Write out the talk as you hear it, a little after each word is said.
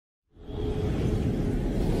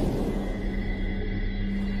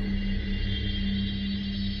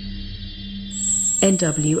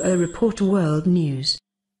NWO Report World News.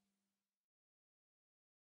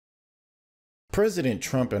 President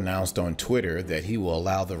Trump announced on Twitter that he will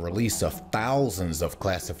allow the release of thousands of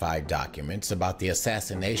classified documents about the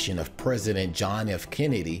assassination of President John F.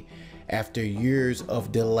 Kennedy after years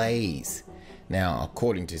of delays. Now,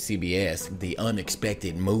 according to CBS, the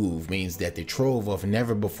unexpected move means that the trove of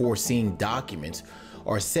never-before-seen documents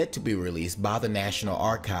are set to be released by the National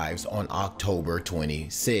Archives on October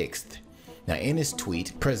 26th. Now, in his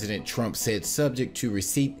tweet, President Trump said, subject to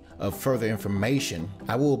receipt of further information,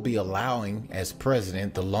 I will be allowing, as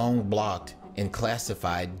president, the long blocked and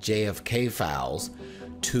classified JFK files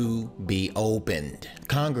to be opened.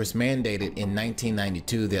 Congress mandated in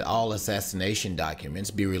 1992 that all assassination documents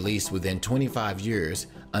be released within 25 years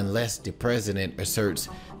unless the president asserts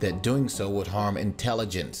that doing so would harm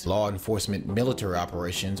intelligence, law enforcement, military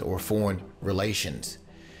operations, or foreign relations.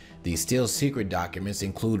 These still secret documents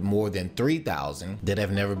include more than 3,000 that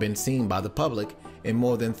have never been seen by the public and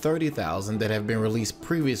more than 30,000 that have been released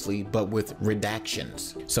previously but with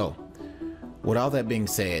redactions. So, with all that being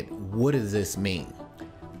said, what does this mean?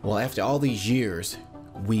 Well, after all these years,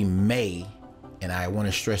 we may, and I want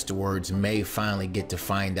to stress the words may, finally get to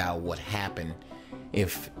find out what happened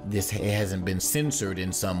if this hasn't been censored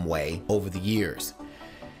in some way over the years.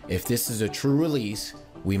 If this is a true release,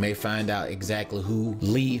 we may find out exactly who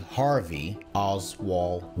Lee Harvey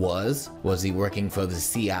Oswald was. Was he working for the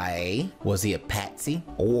CIA? Was he a patsy?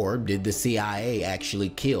 Or did the CIA actually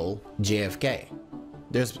kill JFK?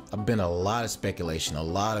 There's been a lot of speculation, a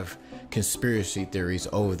lot of conspiracy theories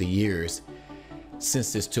over the years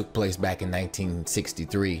since this took place back in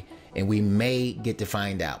 1963, and we may get to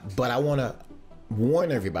find out. But I want to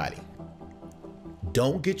warn everybody,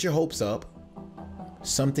 don't get your hopes up.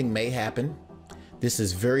 Something may happen. This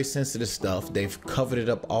is very sensitive stuff. They've covered it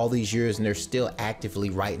up all these years, and they're still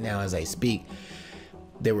actively, right now as I speak,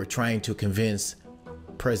 they were trying to convince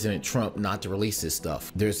President Trump not to release this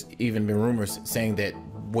stuff. There's even been rumors saying that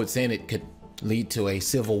what's in it could lead to a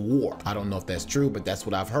civil war. I don't know if that's true, but that's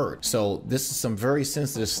what I've heard. So this is some very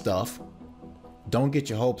sensitive stuff. Don't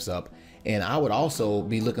get your hopes up. And I would also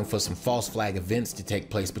be looking for some false flag events to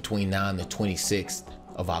take place between now and the 26th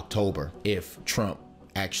of October if Trump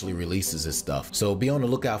actually releases this stuff. So be on the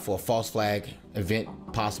lookout for a false flag event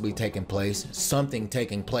possibly taking place, something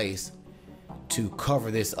taking place to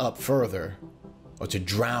cover this up further or to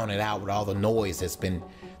drown it out with all the noise that's been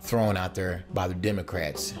thrown out there by the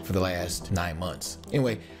Democrats for the last 9 months.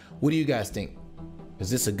 Anyway, what do you guys think? Is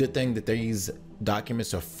this a good thing that these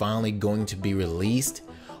documents are finally going to be released,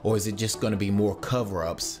 or is it just going to be more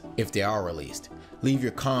cover-ups if they are released? Leave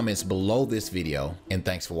your comments below this video, and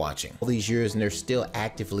thanks for watching. All these years, and they're still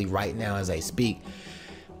actively, right now as I speak,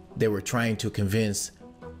 they were trying to convince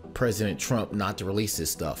President Trump not to release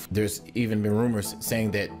this stuff. There's even been rumors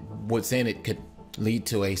saying that what's in it could lead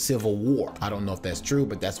to a civil war. I don't know if that's true,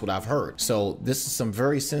 but that's what I've heard. So this is some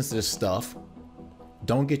very sensitive stuff.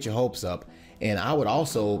 Don't get your hopes up. And I would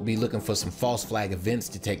also be looking for some false flag events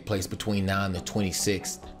to take place between now and the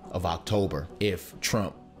 26th of October if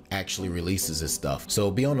Trump actually releases this stuff.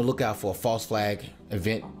 So be on the lookout for a false flag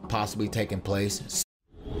event possibly taking place.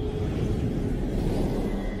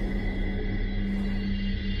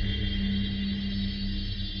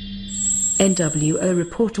 NWO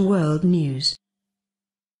Report World News.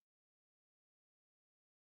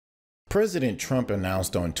 President Trump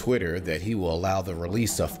announced on Twitter that he will allow the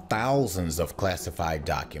release of thousands of classified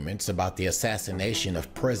documents about the assassination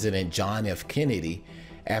of President John F. Kennedy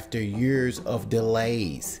after years of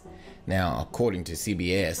delays. Now, according to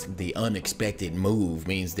CBS, the unexpected move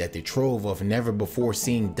means that the trove of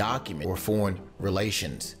never-before-seen documents or foreign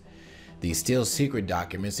relations. These still secret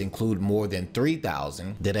documents include more than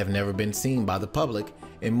 3,000 that have never been seen by the public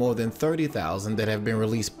and more than 30,000 that have been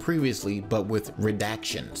released previously but with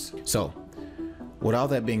redactions. So, with all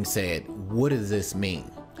that being said, what does this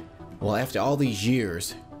mean? Well, after all these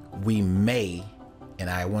years, we may, and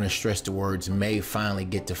I want to stress the words may, finally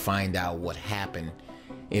get to find out what happened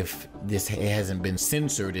if this hasn't been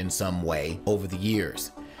censored in some way over the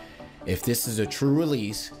years. If this is a true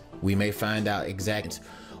release, we may find out exact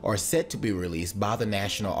are set to be released by the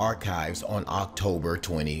National Archives on October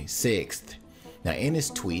 26th. Now, in his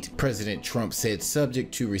tweet, President Trump said,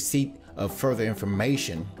 subject to receipt of further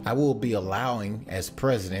information, I will be allowing, as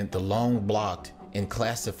president, the long blocked and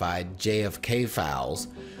classified JFK files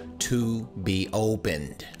to be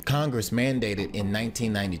opened. Congress mandated in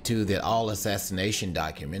 1992 that all assassination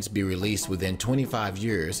documents be released within 25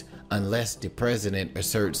 years unless the president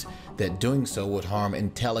asserts that doing so would harm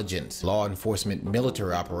intelligence, law enforcement,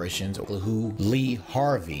 military operations. Who Lee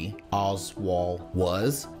Harvey Oswald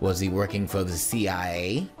was. Was he working for the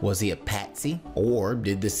CIA? Was he a patsy? Or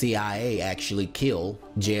did the CIA actually kill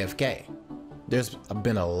JFK? There's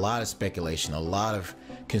been a lot of speculation, a lot of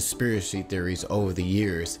conspiracy theories over the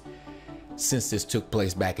years since this took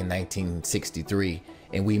place back in 1963,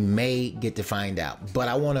 and we may get to find out. But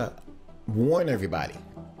I want to warn everybody,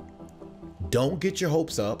 don't get your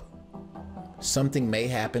hopes up. Something may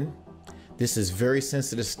happen. This is very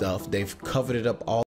sensitive stuff. They've covered it up all